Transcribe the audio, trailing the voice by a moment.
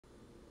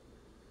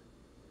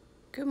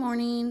Good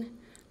morning.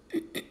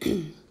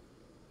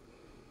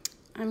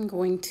 I'm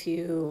going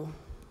to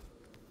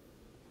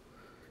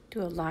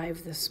do a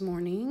live this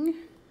morning.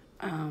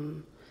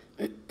 Um,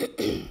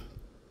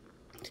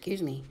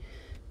 excuse me,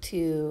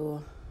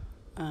 to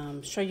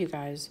show you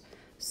guys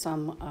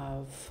some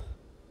of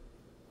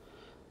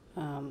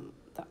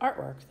the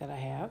artwork that I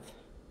have.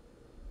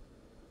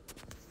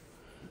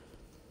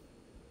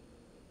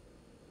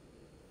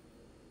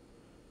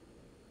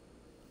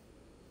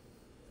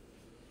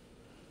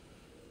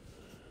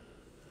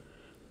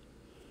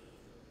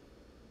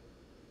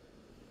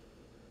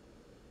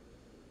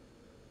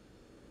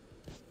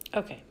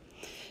 Okay,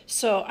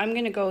 so I'm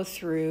going to go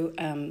through,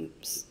 you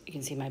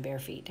can see my bare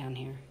feet down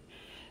here,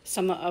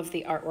 some of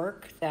the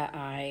artwork that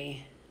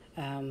I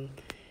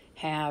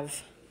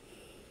have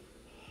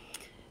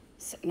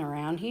sitting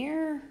around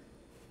here,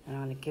 and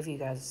I'm going to give you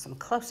guys some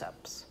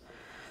close-ups.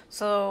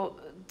 So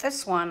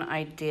this one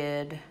I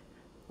did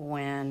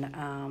when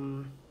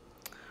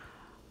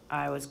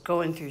I was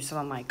going through some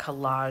of my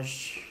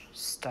collage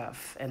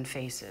stuff and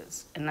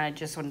faces, and I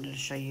just wanted to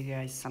show you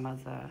guys some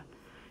of the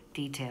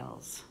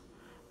details.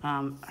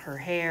 Her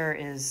hair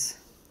is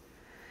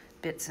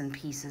bits and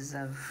pieces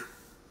of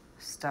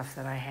stuff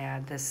that I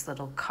had. This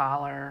little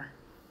collar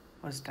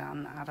was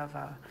done out of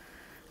a,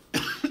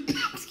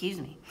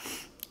 excuse me,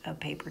 a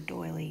paper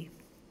doily.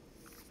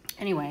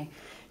 Anyway,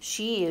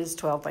 she is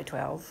 12 by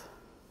 12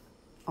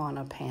 on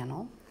a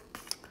panel.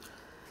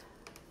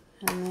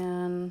 And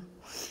then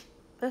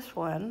this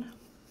one,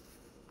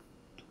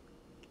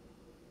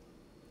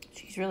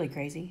 she's really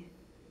crazy.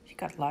 She's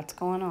got lots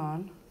going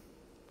on.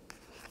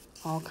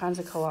 All kinds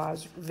of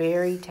collage,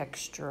 very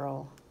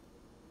textural.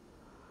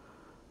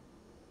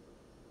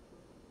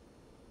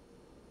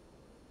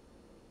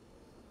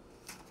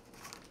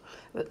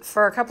 But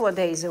for a couple of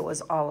days, it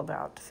was all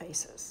about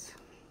faces.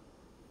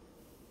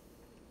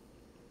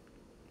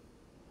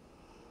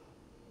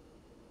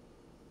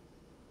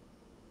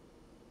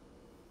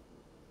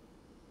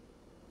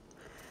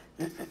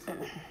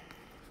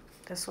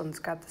 This one's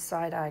got the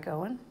side eye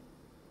going.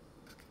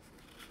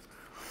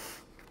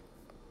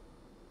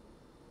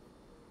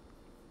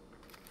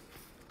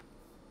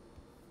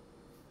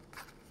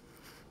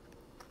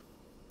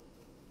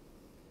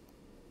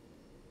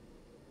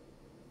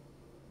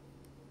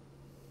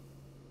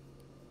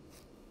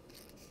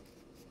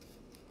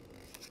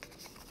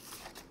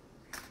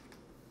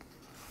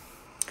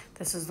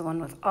 This is the one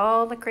with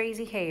all the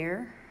crazy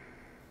hair.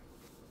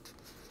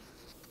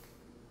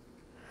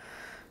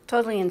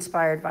 Totally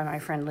inspired by my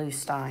friend Lou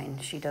Stein.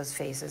 She does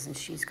faces, and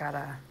she's got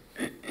a,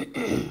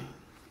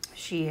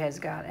 she has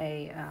got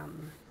a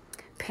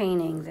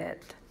painting that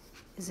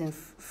is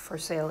for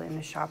sale in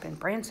a shop in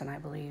Branson, I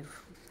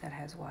believe, that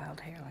has wild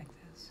hair like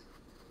this.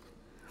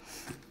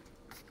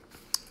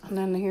 And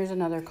then here's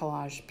another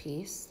collage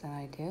piece that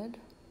I did.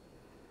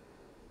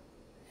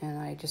 And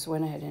I just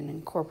went ahead and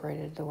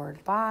incorporated the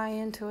word bye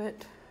into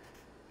it.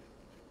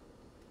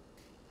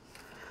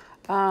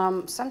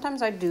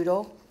 Sometimes I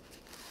doodle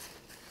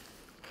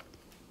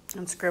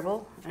and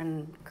scribble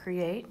and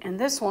create. And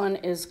this one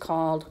is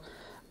called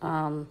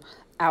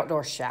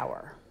Outdoor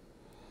Shower.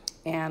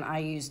 And I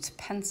used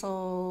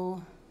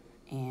pencil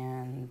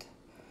and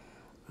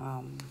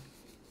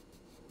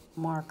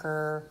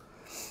marker.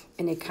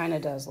 And it kind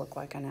of does look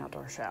like an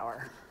outdoor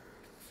shower.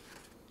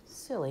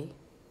 Silly,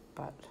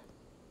 but...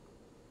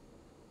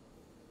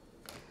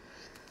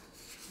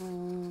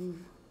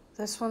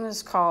 this one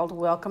is called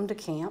Welcome to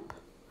Camp.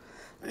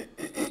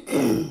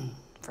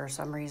 For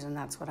some reason,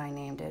 that's what I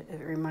named it.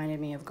 It reminded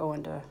me of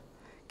going to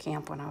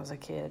camp when I was a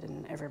kid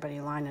and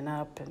everybody lining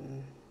up.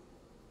 And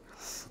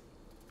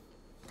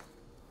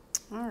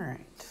all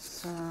right,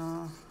 so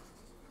I'm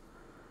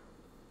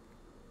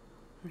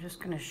just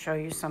going to show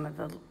you some of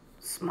the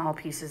small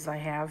pieces I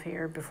have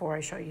here before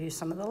I show you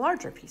some of the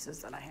larger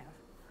pieces that I have.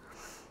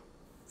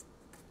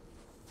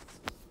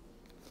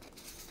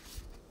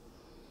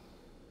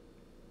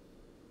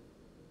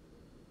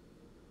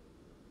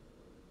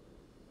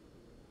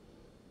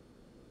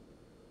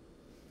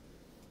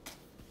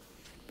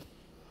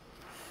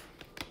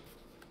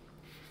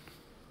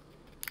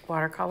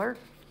 Watercolor.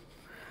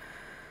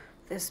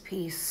 This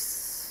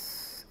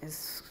piece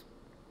is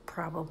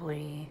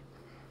probably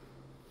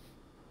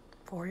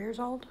 4 years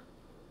old.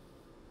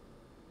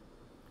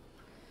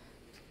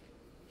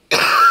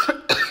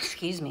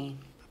 Excuse me.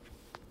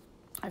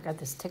 I've got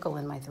this tickle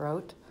in my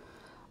throat.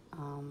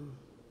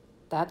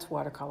 That's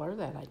watercolor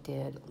that I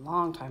did a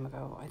long time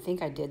ago. I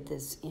think I did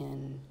this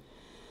in...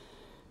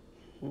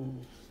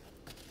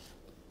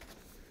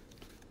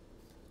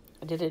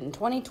 I did it in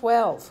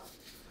 2012.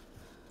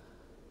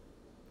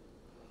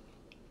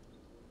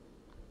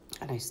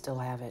 And I still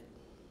have it.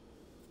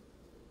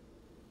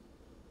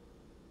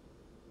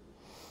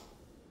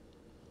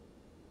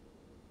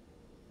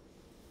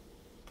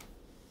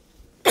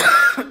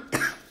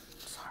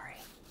 Sorry.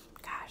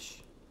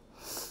 Gosh.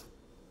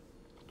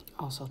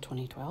 Also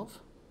 2012.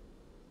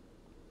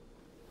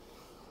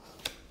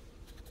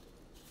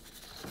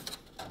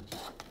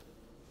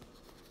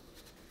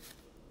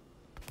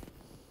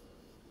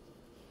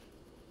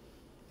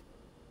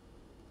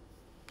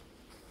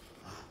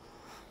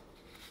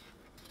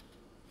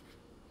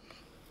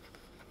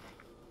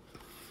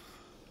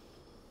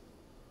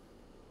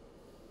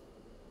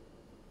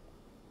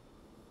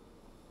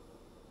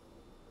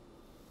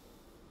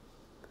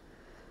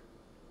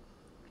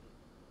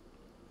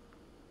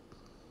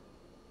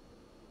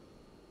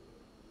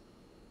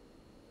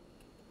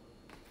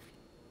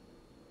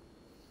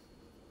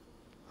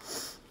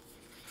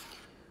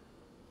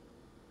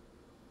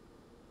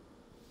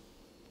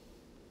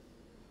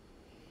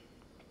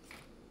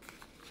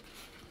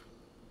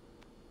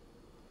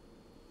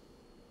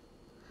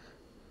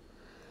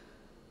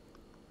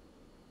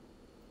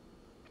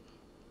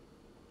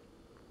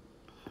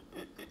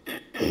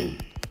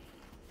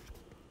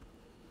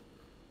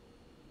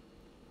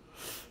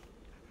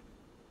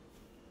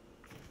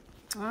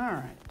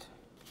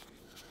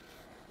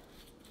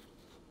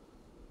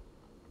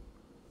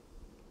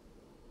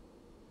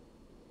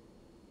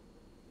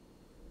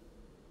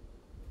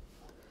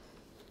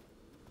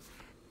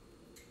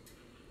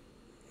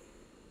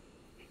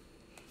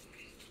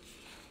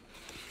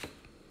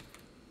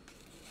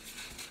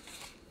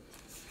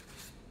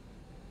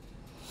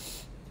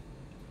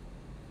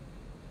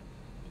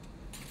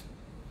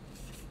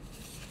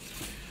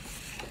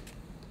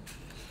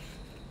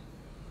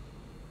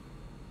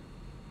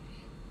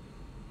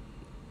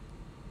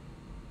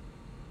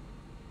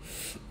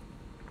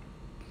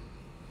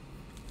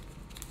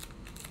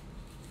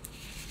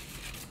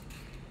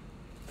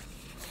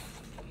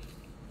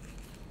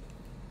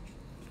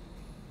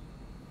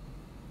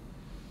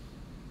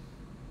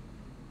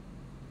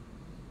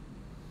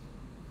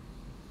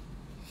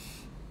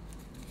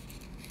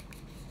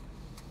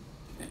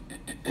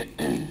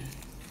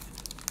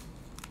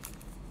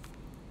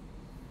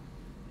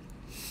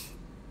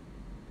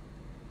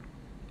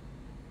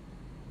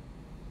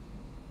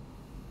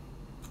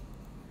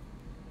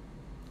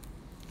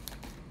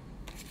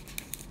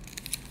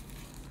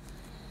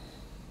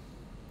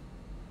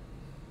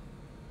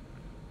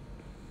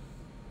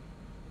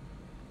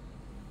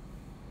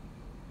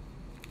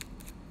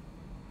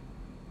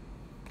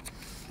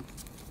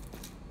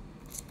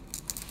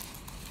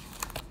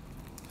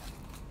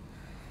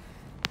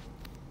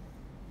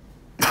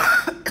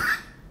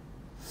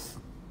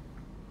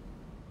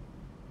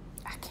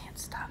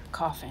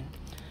 coughing.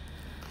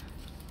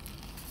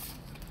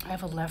 I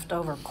have a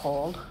leftover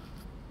cold.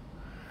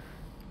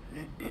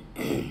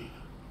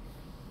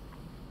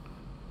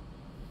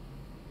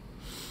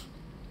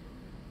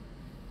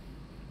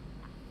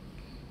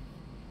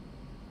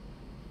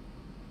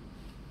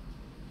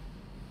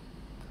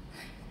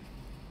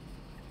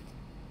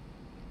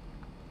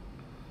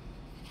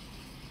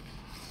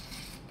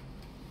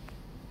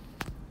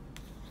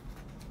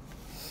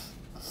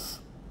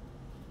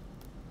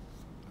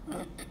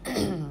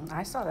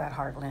 I saw that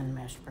Heartland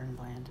mesh burn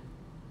blend.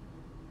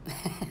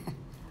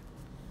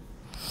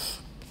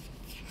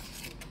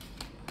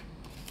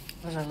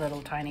 Those are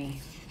little tiny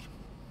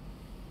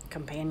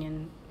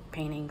companion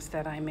paintings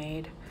that I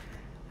made.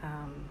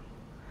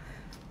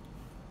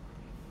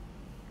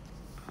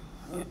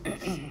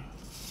 Getting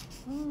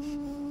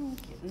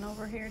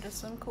over here to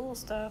some cool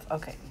stuff.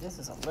 Okay, this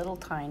is a little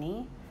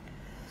tiny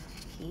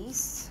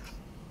piece.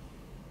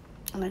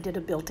 And I did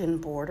a built-in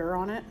border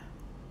on it.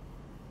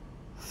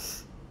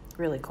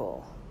 Really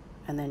cool.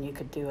 And then you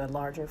could do a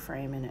larger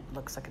frame and it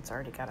looks like it's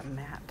already got a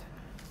mat.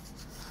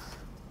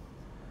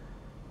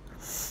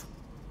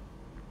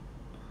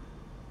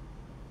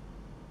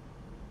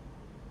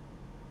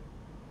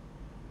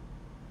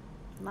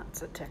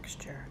 Lots of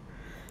texture.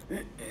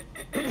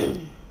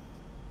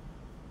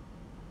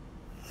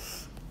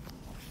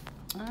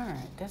 All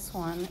right, this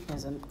one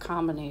is a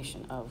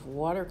combination of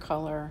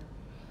watercolor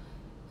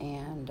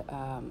and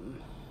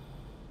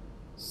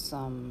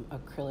some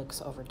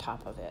acrylics over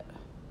top of it.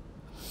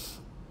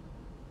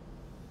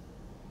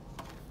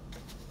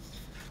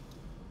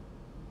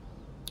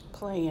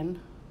 Playing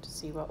to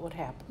see what would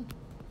happen.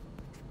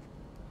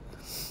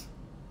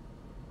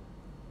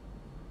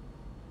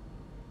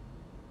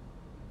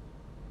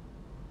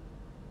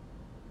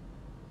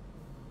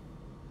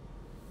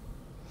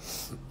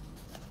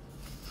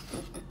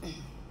 I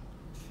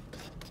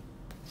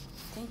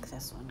think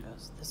this one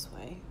goes this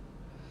way.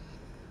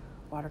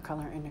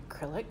 Watercolor and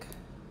acrylic.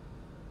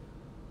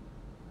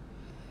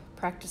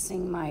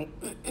 Practicing my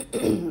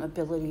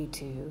ability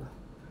to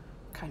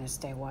kind of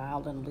stay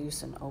wild and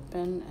loose and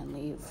open and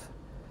leave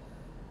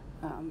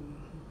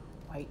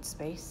white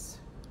space.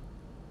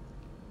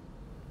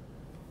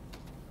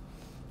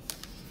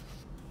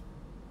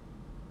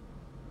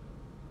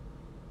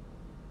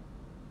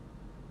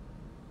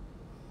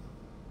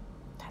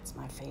 That's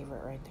my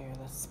favorite right there,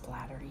 the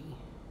splattery.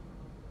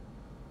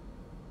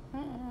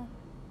 I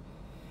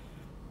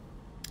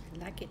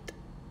like it.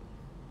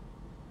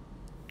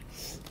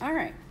 All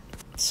right,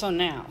 so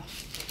now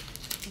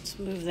let's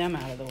move them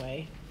out of the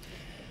way.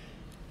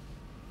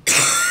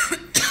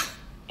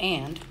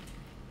 And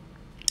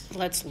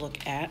let's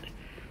look at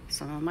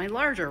some of my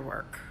larger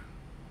work.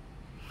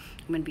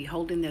 I'm going to be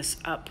holding this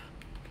up,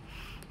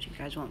 but you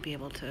guys won't be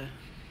able to,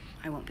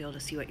 I won't be able to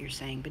see what you're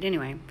saying. But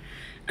anyway,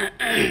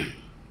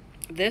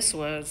 this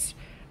was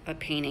a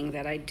painting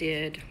that I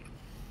did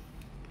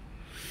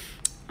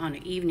on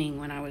an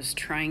evening when I was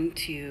trying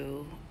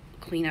to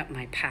clean up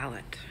my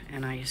palette,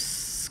 and I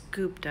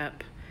scooped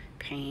up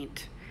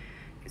paint.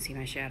 You can see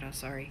my shadow,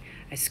 sorry.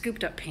 I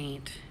scooped up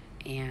paint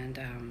and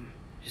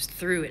just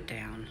threw it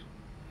down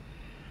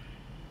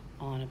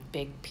on a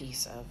big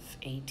piece of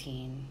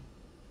 18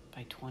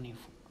 by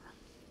 24.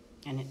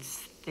 And it's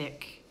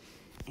thick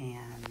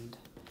and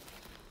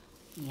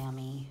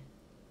yummy.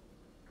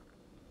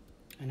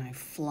 And I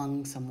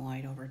flung some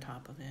white over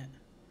top of it.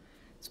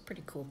 It's a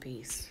pretty cool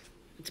piece.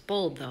 It's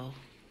bold though.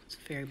 It's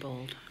very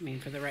bold. I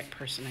mean, for the right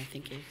person, I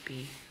think it'd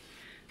be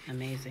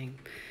amazing.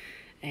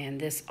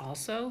 And this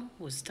also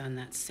was done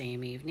that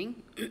same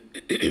evening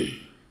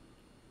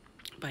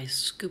by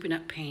scooping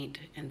up paint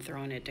and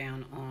throwing it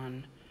down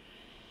on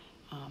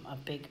a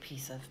big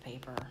piece of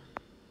paper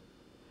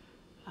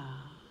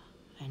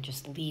and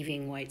just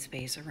leaving white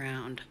space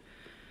around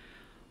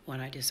what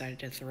I decided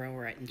to throw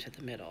right into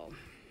the middle.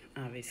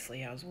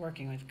 Obviously, I was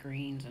working with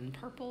greens and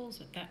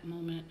purples at that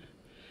moment,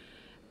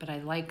 but I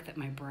like that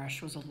my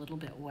brush was a little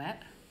bit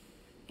wet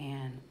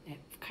and it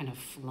kind of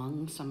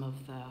flung some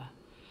of the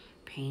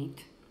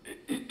paint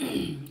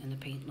and the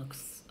paint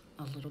looks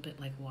a little bit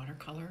like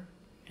watercolor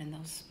in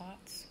those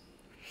spots.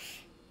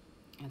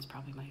 That's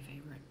probably my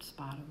favorite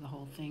spot of the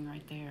whole thing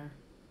right there,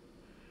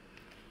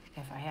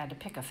 if I had to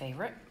pick a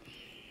favorite.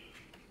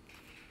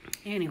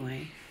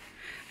 Anyway,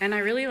 and I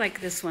really like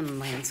this one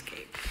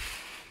landscape.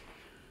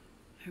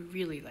 I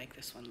really like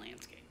this one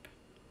landscape.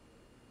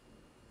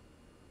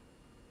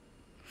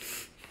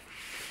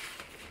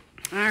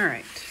 All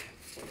right,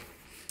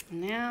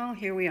 now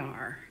here we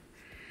are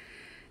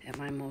at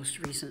my most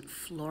recent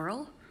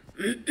floral.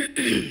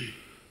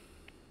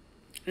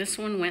 This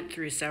one went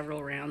through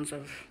several rounds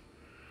of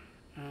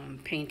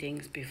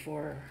paintings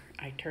before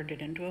I turned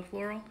it into a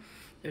floral.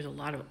 There's a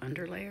lot of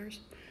underlayers.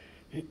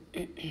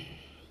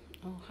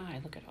 Oh, hi,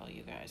 look at all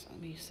you guys.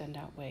 Let me send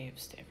out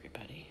waves to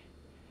everybody.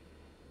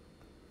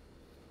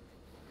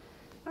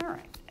 All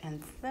right,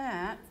 and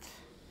that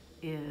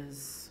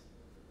is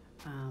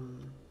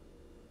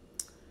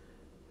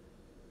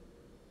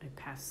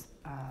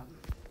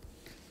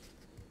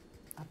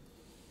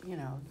you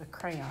know, the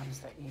crayons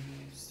that you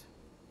use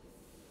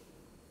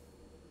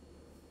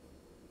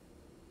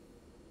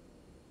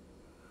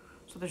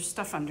there's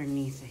stuff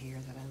underneath here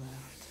that I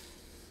left.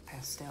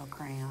 Pastel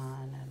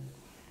crayon, and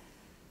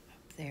up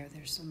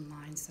there's some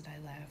lines that I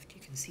left. You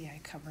can see I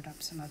covered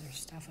up some other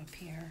stuff up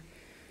here.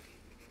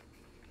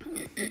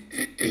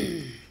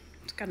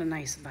 It's got a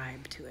nice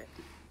vibe to it.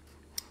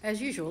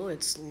 As usual,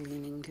 it's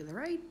leaning to the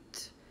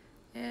right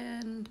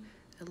and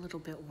a little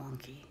bit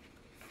wonky.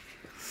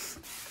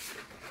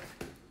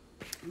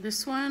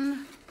 This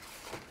one,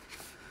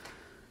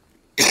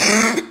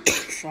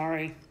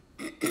 sorry,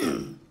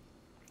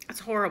 it's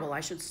horrible.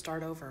 I should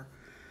start over.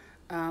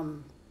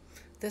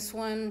 This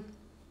one,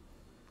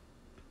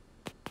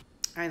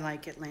 I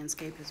like it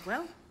landscape as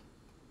well.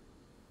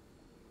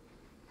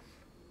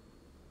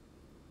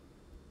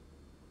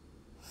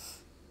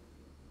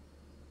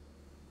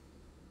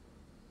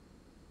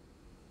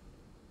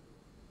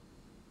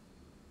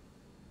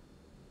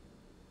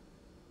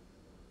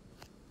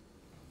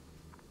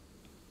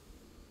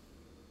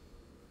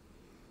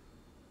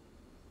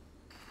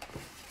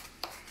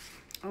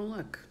 Oh,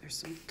 look, there's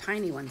some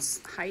tiny ones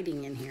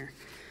hiding in here.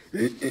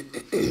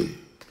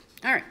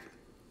 All right.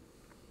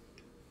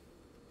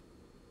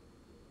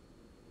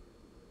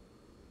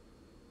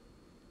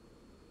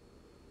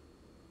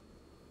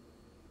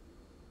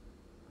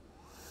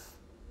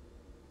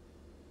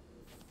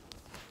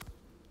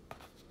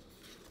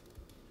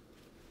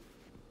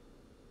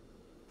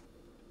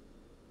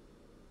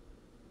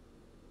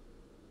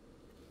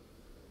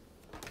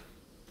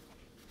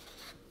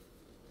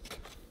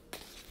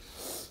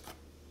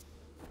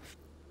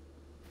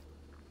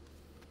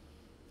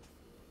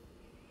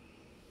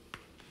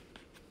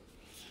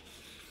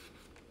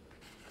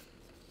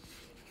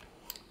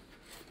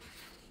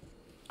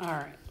 All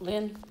right,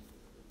 Lynn,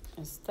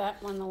 is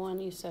that one the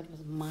one you said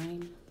was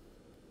mine?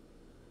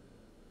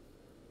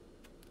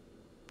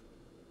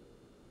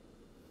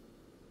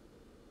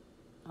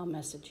 I'll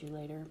message you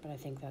later, but I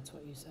think that's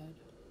what you said.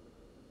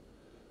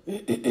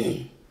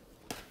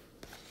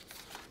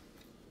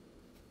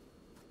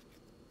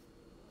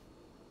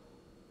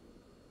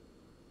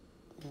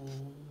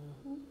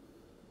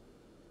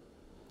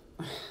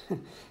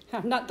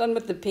 I'm not done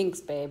with the pinks,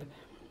 babe.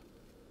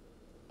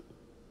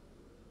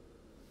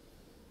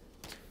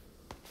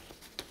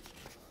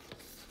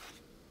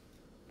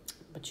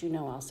 But you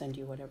know I'll send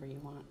you whatever you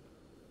want.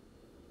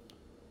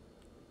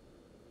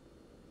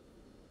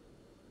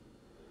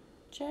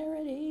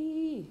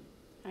 Charity,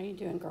 how you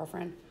doing,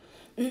 girlfriend?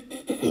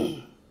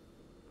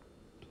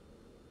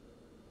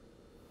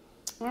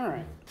 All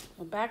right,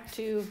 well, back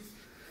to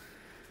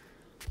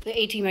the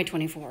 18 by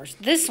 24s.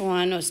 This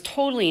one was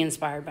totally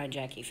inspired by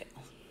Jackie Phil.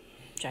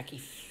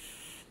 Jackie,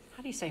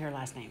 how do you say her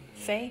last name?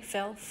 Faye?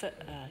 Phil?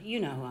 You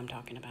know who I'm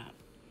talking about.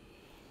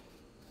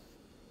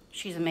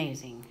 She's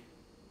amazing.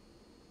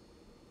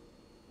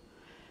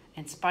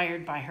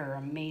 Inspired by her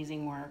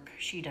amazing work.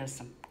 She does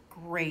some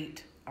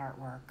great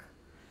artwork.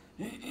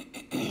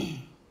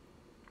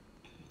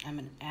 I'm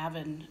an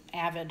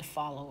avid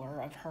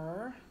follower of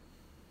her.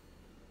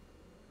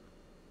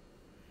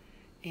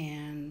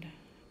 And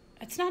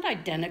it's not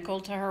identical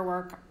to her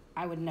work.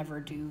 I would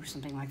never do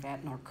something like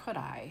that, nor could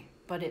I.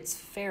 But it's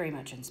very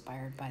much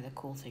inspired by the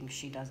cool things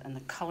she does and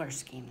the color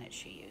scheme that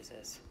she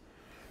uses.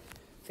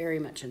 Very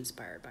much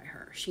inspired by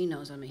her. She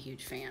knows I'm a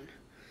huge fan.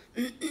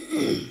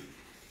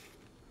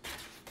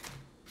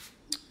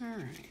 All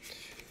right.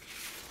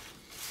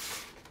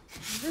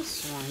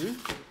 This one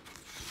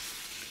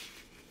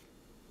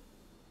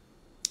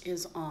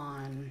is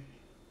on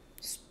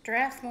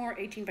Strathmore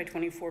 18 by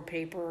 24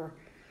 paper,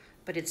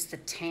 but it's the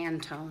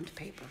tan toned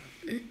paper.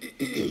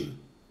 And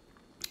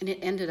I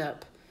ended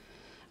up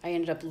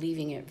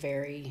leaving it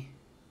very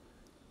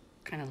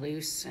kind of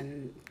loose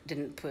and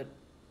didn't put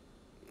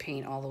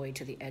paint all the way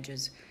to the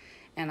edges.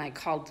 And I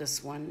called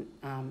this one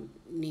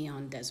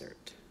Neon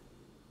Desert.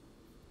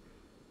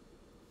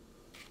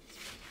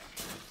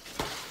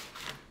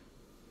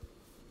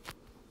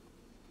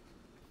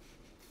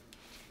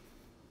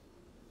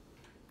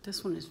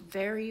 This one is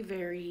very,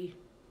 very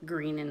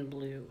green and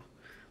blue.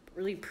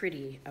 Really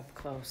pretty up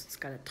close. It's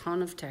got a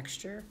ton of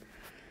texture.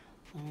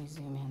 Let me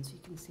zoom in so you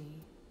can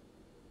see.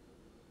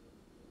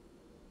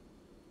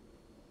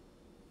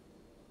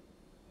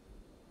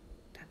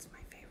 That's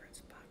my favorite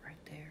spot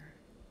right there.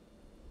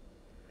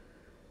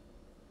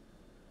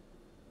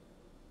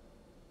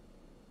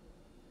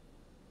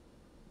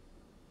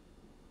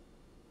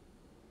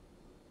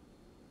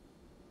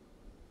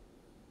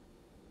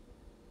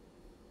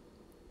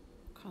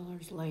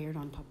 Colors layered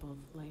on top of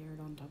layered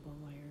on top of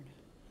layered.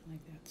 I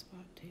like that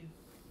spot too.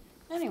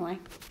 Anyway,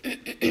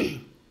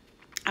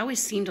 I always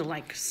seem to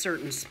like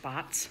certain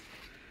spots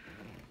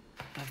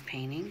of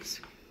paintings.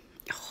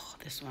 Oh,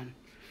 this one.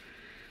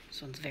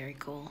 This one's very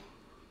cool.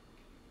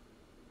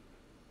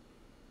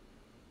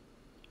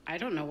 I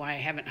don't know why I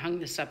haven't hung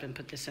this up and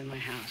put this in my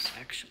house,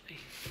 actually.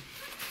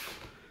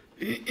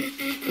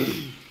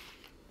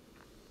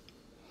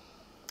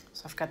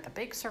 So I've got the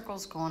big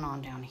circles going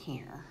on down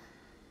here.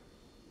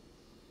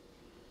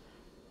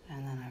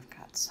 And then I've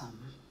got some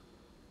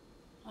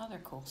other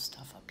cool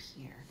stuff up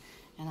here.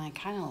 And I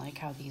kind of like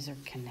how these are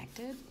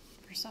connected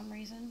for some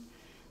reason.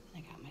 I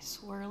got my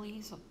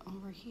swirlies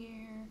over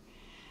here.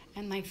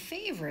 And my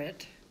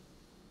favorite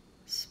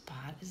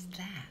spot is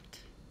that.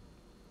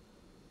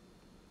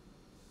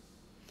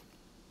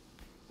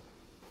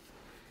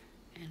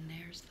 And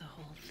there's the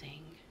whole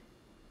thing.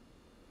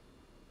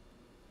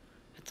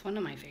 It's one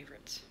of my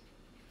favorites,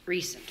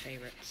 recent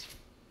favorites.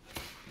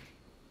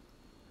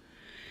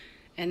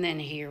 And then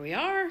here we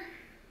are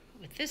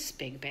with this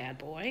big bad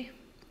boy.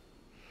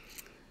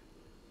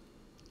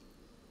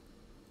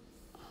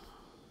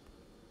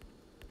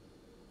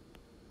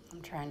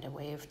 I'm trying to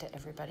wave to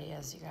everybody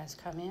as you guys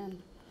come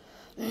in.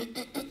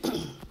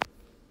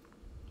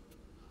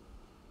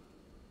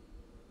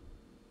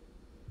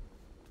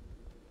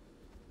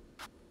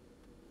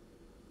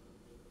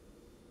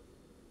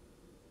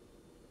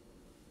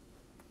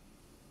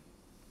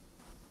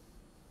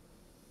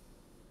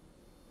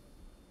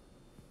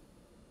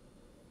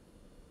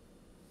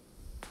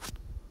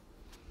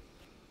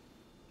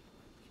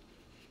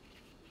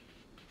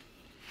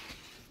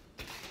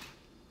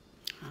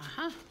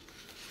 Aha.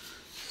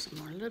 Some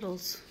more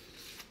littles.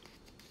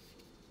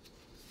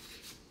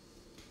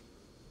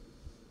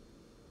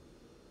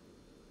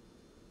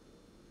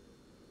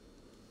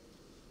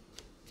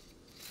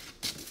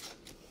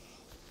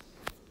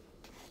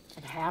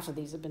 Like half of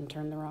these have been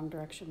turned the wrong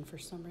direction for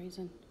some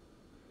reason.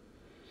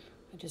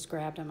 I just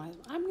grabbed them.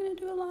 I'm going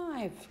to do a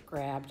live.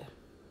 Grabbed.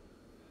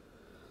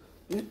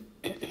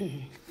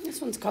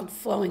 This one's called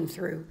Flowing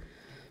Through.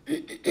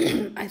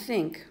 I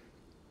think.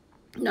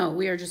 No,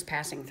 we are just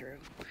passing through.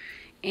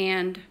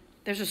 And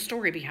there's a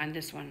story behind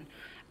this one.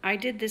 I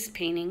did this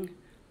painting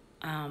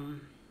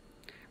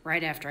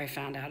right after I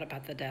found out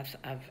about the death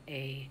of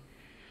a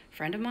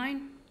friend of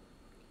mine.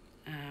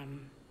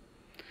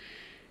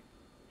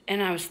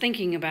 And I was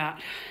thinking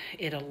about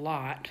it a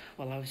lot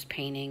while I was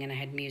painting and I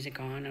had music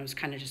on. I was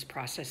kind of just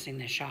processing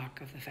the shock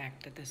of the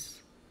fact that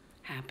this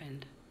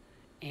happened.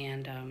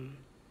 And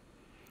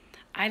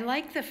I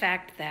like the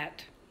fact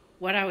that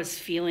what I was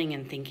feeling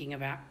and thinking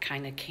about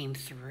kind of came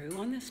through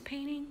on this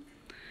painting.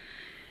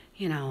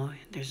 You know,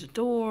 there's a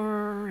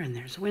door and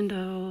there's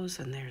windows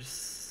and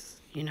there's,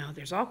 you know,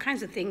 there's all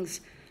kinds of things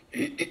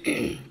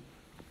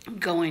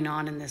going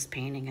on in this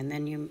painting. And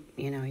then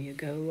you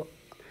go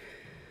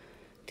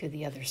to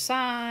the other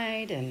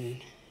side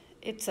and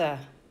it's an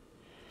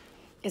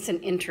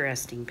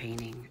interesting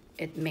painting.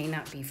 It may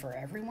not be for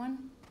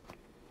everyone,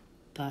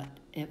 but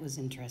it was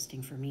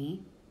interesting for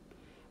me.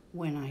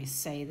 When I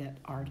say that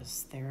art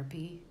is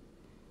therapy,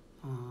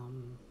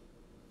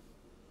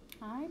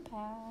 hi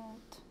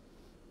Pat,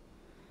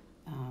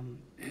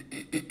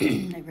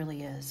 it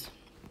really is.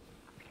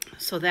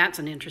 So that's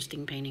an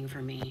interesting painting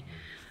for me.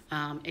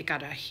 It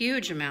got a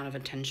huge amount of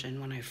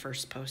attention when I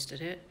first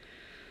posted it.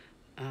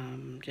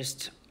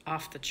 Just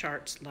off the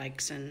charts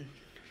likes and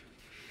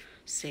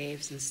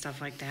saves and stuff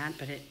like that,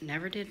 but it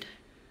never did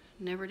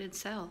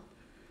sell.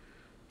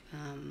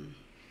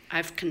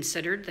 I've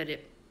considered that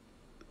it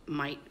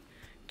might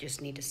just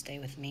need to stay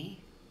with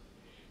me.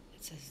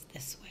 It says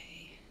this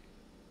way.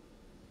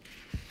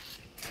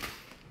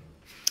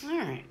 All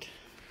right.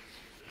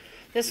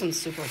 This one's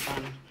super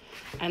fun.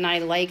 And I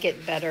like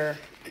it better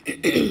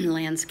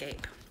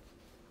landscape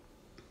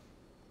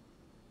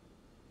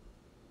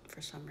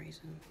for some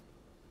reason.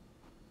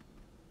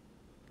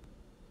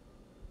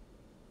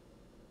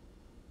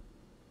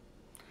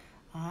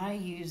 I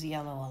use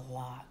yellow a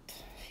lot.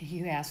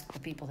 You ask the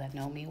people that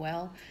know me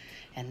well,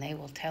 and they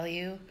will tell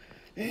you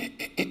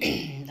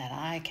that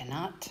I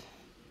cannot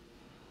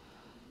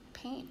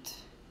paint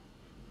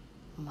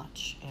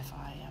much if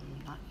I am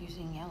not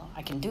using yellow.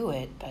 I can do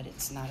it, but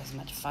it's not as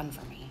much fun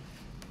for me.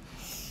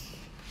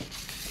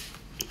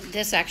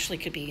 This actually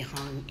could be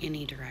hung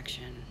any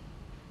direction,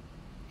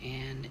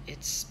 and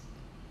it's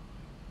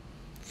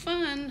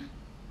fun.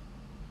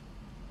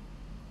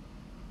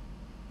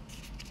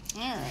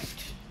 All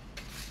right.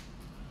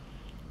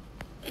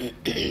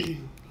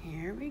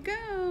 Here we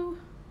go.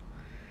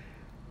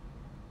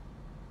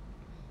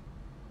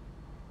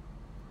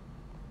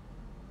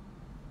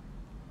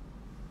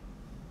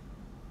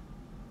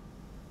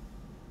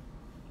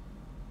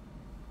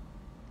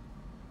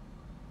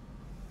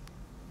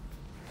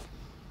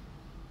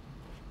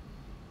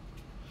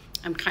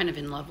 I'm kind of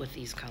in love with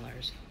these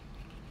colors.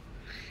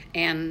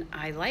 And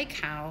I like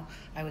how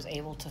I was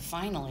able to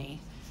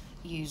finally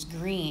use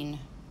green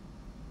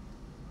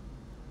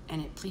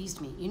and it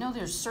pleased me. You know,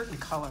 there's certain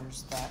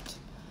colors that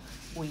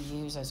we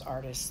use as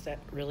artists that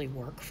really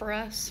work for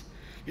us.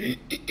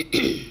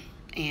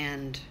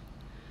 And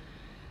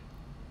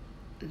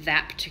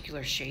that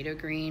particular shade of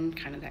green,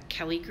 kind of that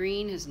Kelly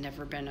green, has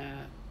never been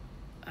a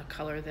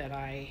color that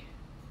I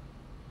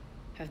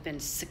have been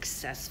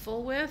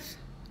successful with,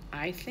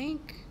 I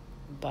think.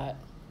 But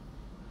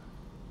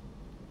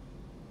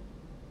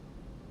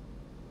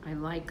I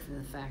like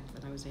the fact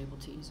that I was able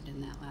to use it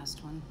in that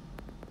last one.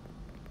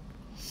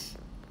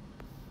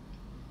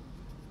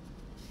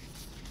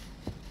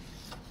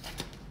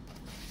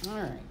 All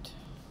right.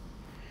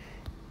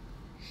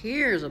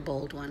 Here's a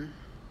bold one.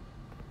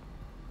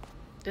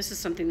 This is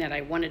something that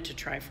I wanted to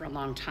try for a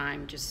long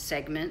time, just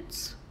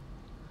segments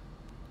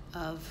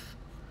of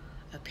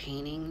a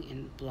painting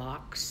in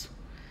blocks,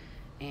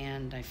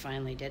 and I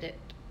finally did it,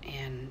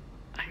 and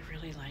I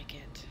really like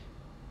it.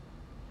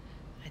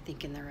 I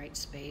think in the right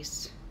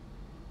space,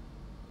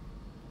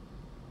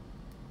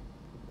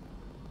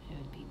 it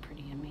would be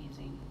pretty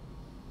amazing.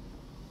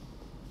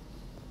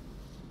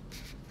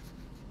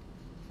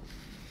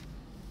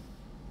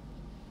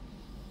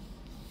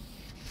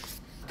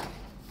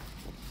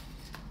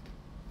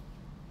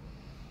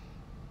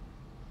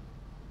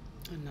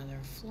 Another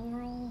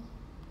floral.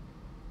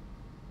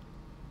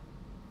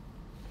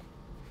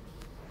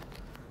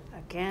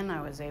 Again,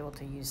 I was able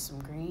to use some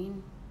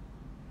green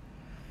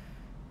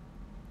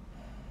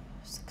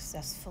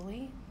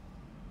successfully.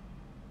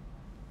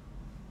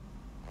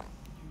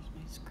 Here's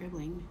my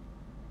scribbling.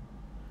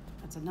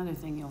 That's another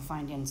thing you'll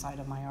find inside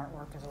of my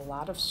artwork, is a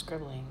lot of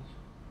scribbling.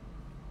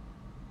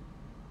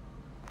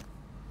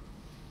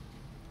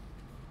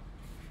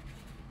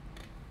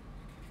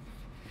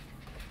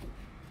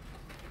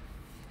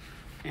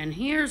 And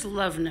here's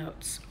Love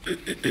Notes.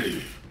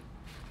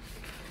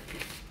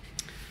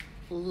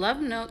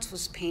 Love Notes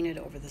was painted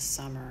over the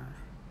summer,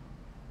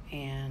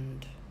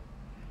 and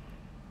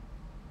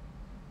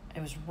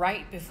it was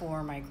right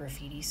before my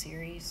graffiti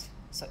series,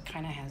 so it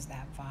kind of has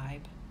that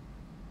vibe.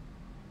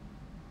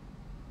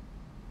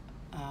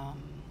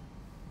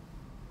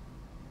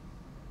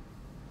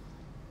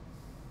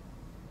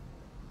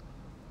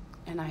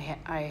 And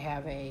I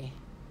have a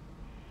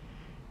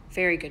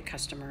very good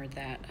customer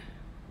that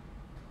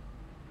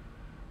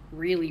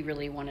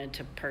really wanted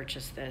to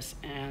purchase this,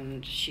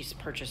 and she's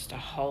purchased a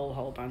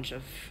whole bunch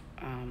of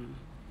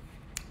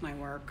my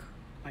work.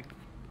 Like,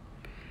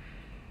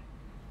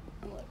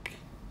 look.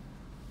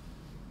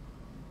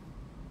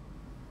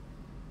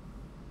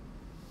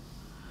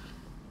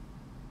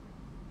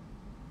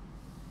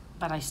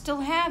 But I still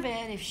have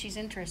it if she's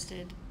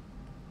interested.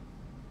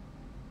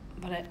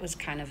 But it was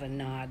kind of a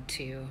nod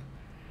to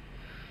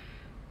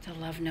the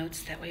love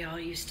notes that we all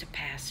used to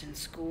pass in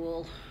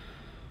school.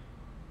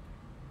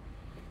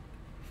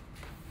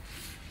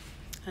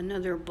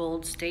 Another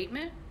bold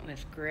statement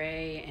with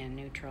gray and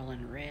neutral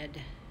and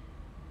red.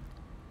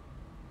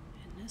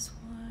 And this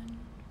one.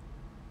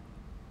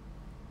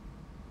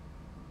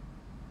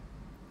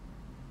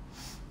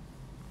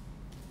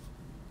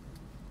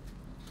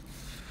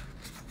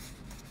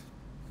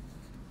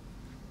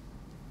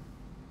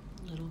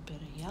 A little bit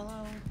of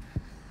yellow.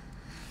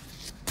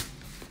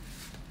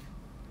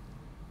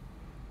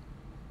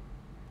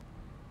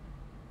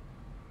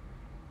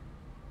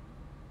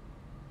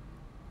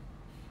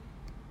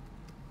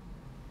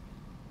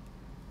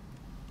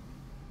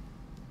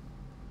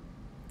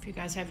 If you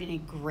guys have any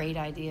great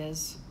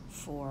ideas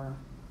for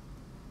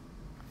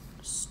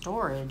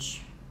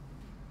storage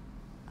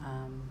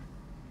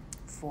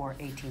for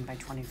 18 by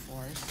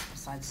 24s,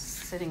 besides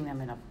sitting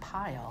them in a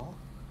pile,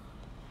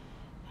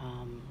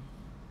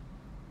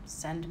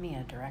 send me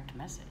a direct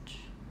message.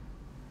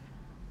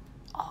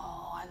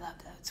 Oh, I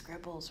love that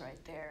scribbles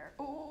right there.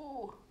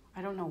 Oh,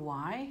 I don't know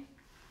why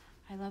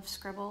I love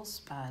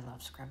scribbles, but I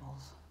love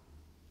scribbles.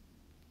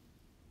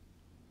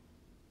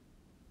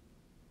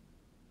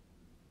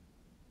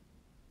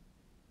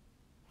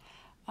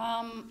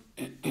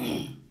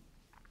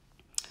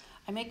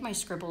 I make my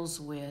scribbles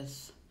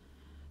with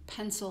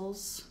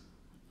pencils,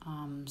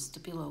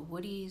 Stabilo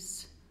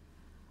Woodies,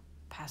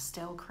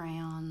 pastel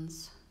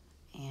crayons,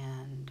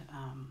 and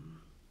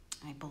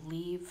I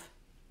believe,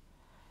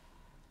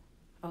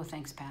 oh,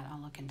 thanks, Pat,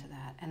 I'll look into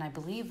that. And I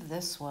believe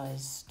this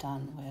was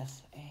done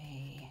with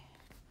a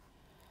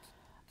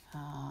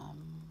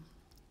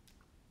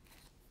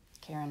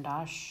Caran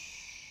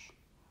d'Ache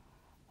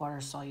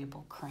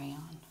water-soluble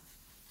crayon.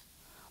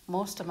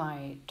 Most of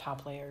my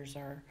top layers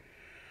are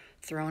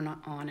thrown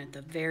on at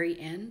the very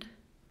end,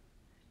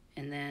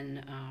 and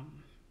then,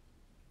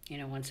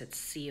 once it's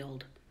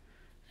sealed,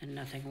 and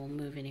nothing will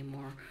move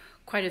anymore.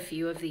 Quite a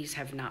few of these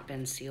have not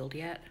been sealed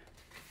yet.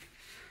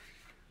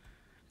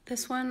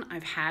 This one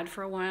I've had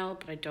for a while,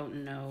 but I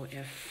don't know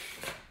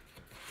if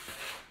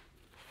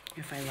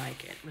I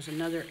like it. It was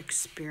another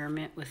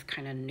experiment with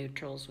kind of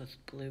neutrals with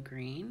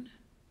blue-green.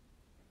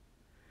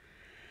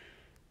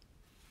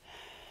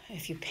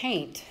 If you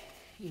paint,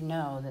 you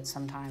know that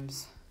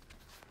sometimes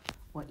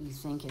what you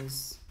think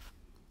is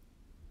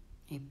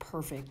a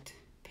perfect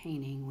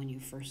painting when you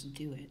first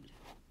do it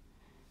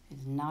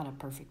is not a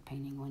perfect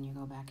painting when you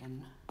go back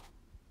and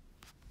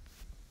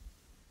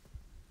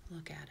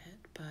look at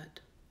it. But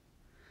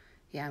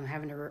yeah, I'm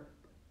having to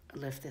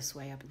lift this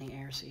way up in the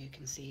air so you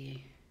can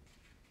see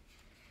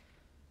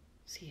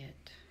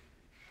it.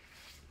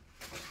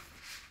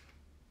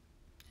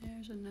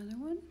 There's another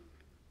one.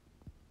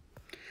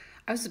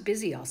 I was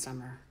busy all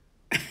summer.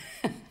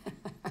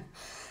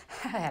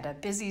 I had a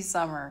busy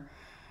summer,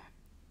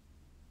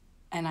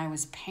 and I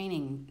was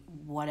painting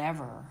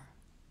whatever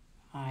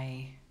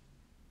I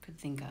could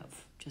think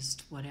of.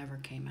 Just whatever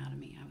came out of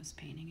me, I was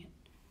painting it.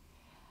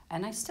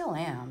 And I still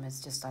am.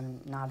 It's just I'm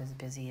not as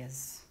busy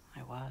as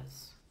I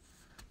was.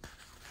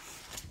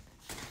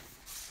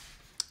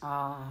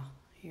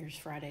 Here's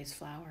Friday's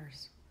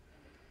flowers.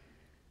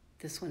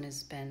 This one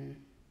has been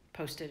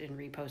posted and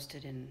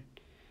reposted and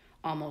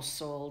almost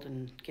sold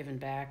and given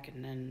back,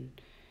 and then,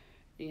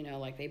 you know,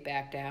 like they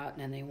backed out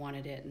and then they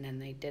wanted it and then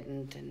they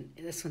didn't, and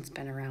this one's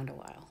been around a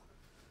while.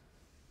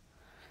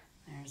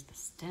 There's the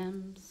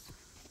stems.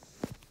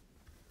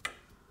 I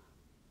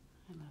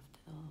left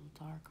it a little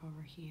dark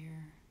over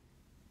here.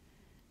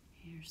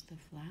 Here's the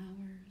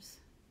flowers,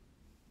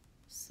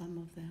 some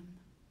of them.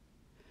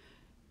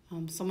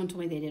 Someone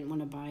told me they didn't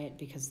want to buy it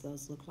because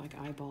those look like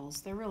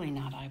eyeballs. They're really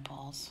not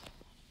eyeballs,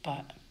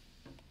 but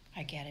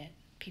I get it.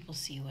 People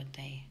see what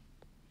they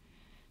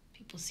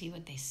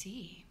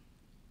see.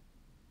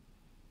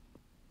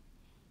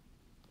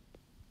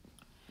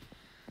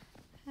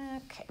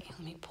 Okay, let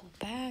me pull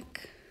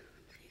back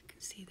so you can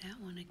see that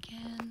one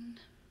again.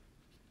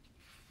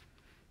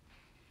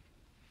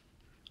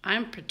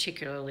 I'm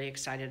particularly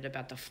excited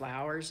about the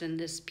flowers in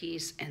this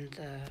piece and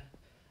the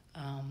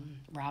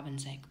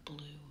robin's egg blue.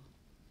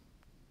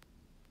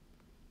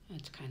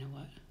 That's kind of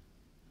what.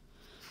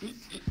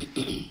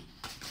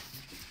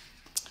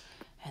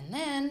 And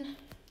then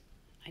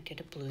I did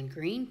a blue and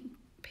green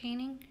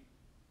painting.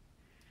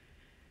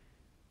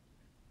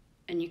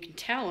 And you can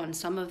tell on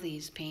some of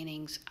these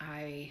paintings,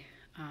 I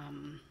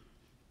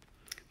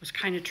was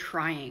kind of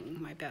trying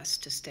my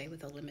best to stay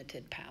with a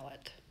limited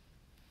palette.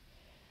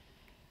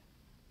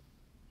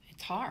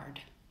 It's hard.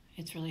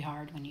 It's really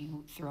hard when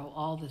you throw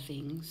all the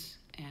things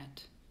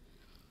at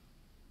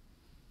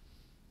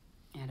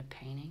a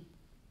painting.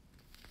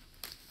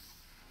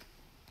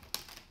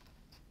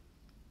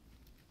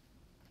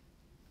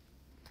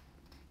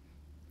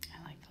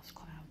 I like those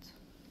clouds.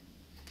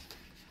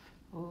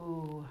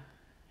 Ooh,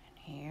 and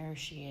here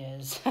she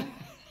is.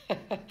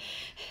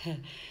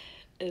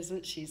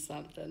 Isn't she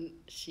something?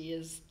 She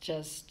is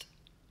just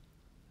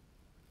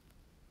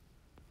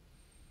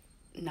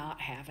not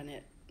having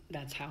it.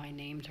 That's how I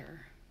named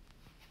her.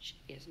 She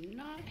is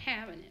not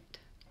having it.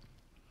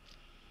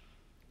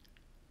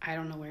 I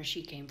don't know where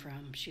she came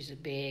from. She's a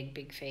big,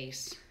 big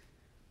face.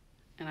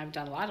 And I've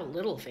done a lot of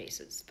little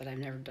faces, but I've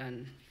never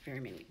done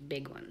very many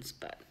big ones.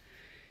 But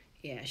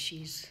yeah,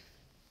 she's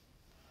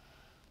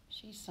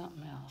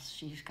something else.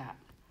 She's got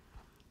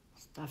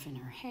stuff in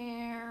her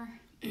hair.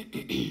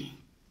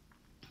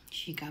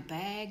 She got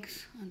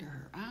bags under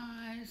her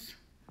eyes.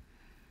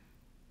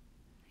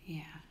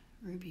 Yeah,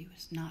 Ruby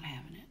was not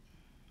having it.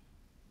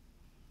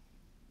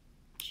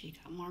 She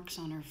got marks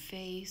on her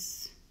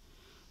face,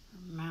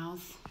 her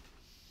mouth.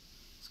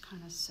 It's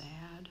kind of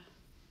sad.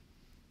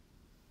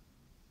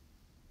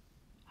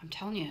 I'm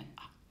telling you,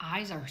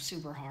 eyes are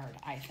super hard,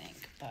 I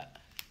think, but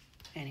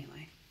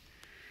anyway.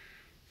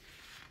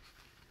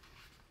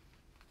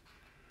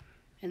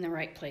 In the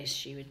right place,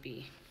 she would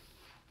be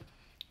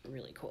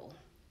really cool.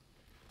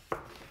 All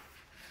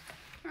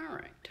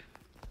right.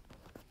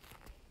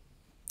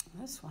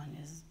 This one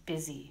is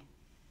busy.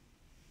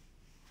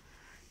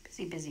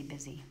 Busy, busy,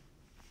 busy.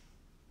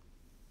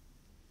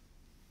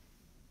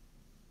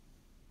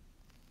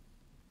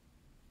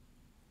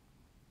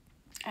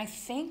 I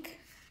think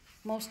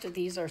most of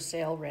these are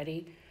sale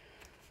ready,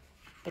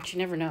 but you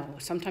never know.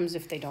 Sometimes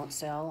if they don't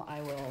sell,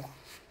 I will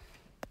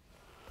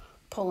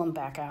pull them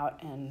back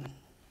out and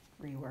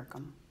rework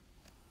them.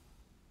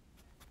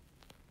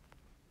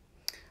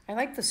 I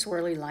like the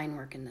swirly line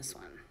work in this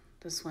one.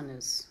 This one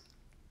is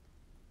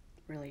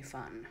really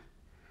fun.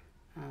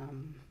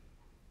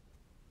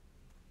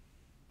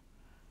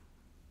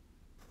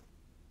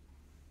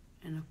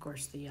 And of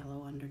course the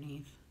yellow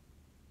underneath.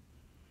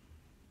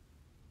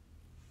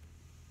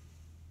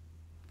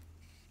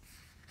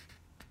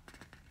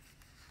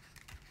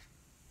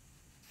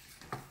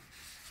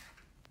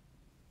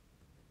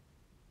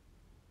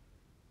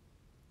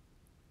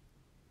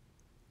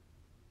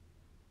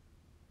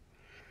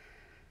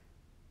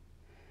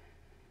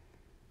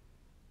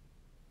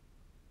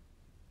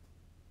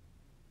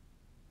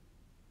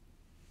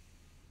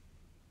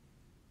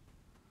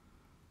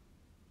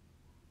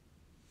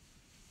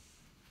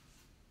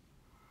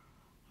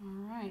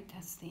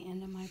 That's the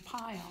end of my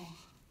pile.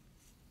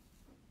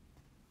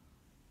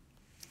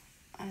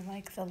 I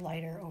like the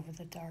lighter over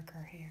the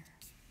darker here.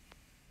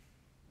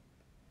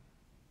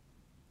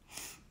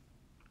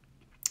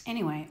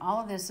 Anyway,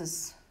 all of this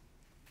is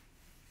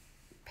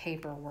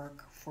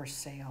paperwork for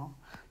sale.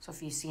 So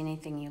if you see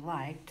anything you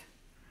liked,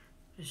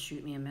 just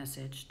shoot me a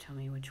message. Tell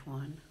me which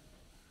one.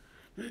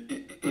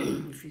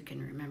 If you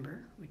can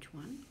remember which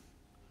one.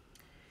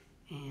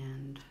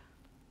 And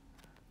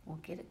we'll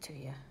get it to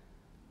you.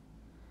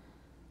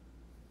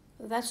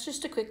 That's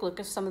just a quick look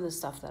at some of the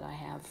stuff that I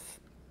have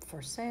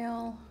for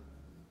sale.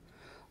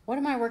 What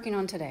am I working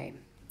on today?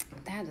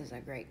 That is a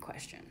great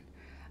question.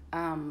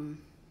 I'm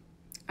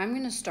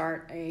going to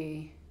start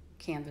a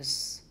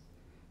canvas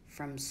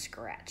from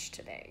scratch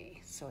today.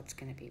 So it's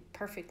going to be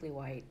perfectly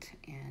white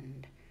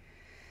and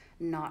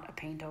not a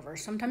paint over.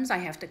 Sometimes I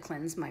have to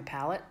cleanse my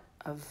palette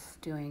of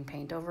doing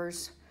paint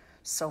overs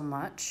so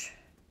much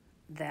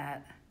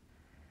that,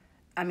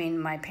 I mean,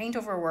 my paint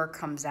over work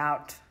comes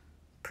out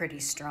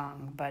pretty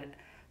strong, but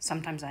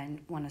sometimes I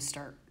want to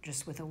start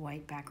just with a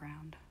white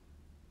background.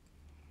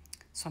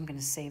 So I'm going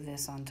to save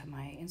this onto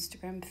my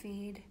Instagram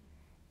feed,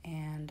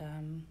 and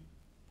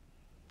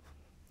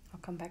I'll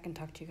come back and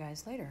talk to you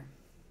guys later.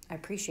 I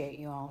appreciate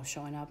you all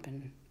showing up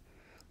and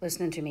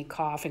listening to me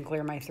cough and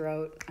clear my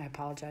throat. I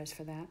apologize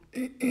for that.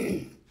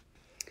 The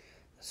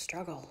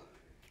struggle.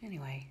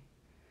 Anyway,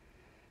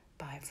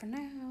 bye for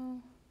now.